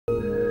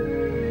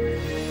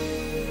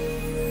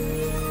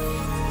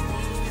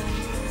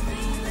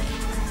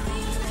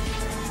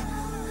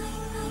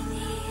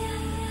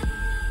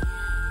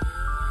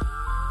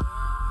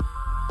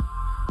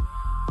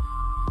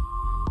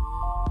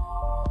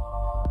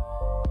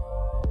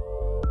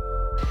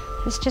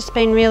It's just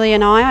been really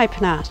an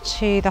eye-opener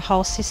to the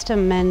whole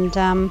system and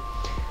the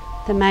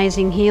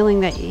amazing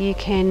healing that you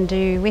can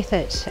do with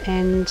it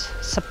and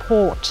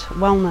support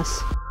wellness.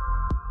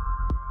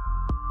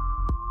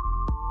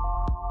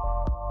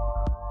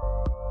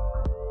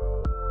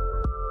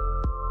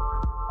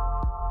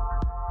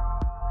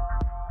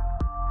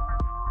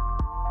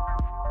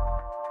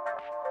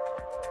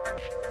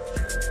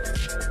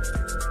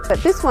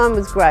 But this one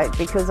was great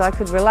because I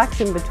could relax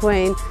in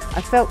between.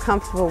 I felt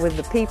comfortable with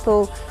the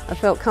people. I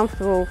felt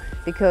comfortable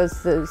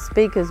because the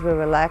speakers were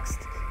relaxed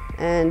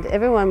and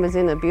everyone was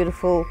in a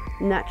beautiful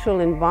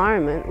natural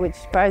environment, which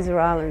Fraser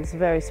Island is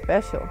very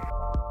special.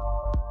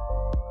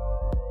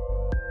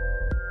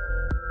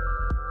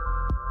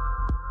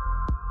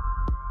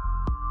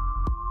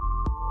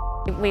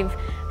 We've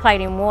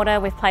played in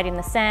water, we've played in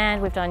the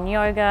sand, we've done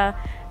yoga.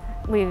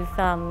 We've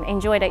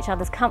enjoyed each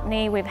other's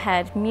company, we've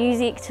had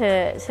music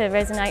to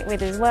resonate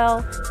with as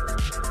well.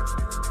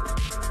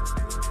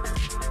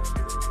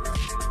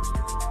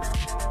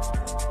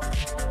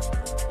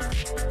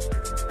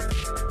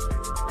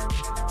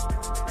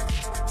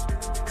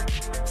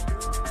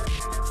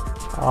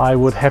 I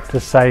would have to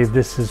say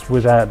this is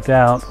without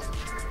doubt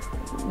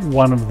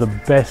one of the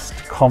best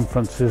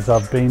conferences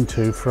I've been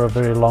to for a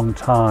very long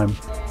time.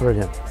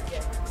 Brilliant.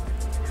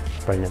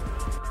 Brilliant.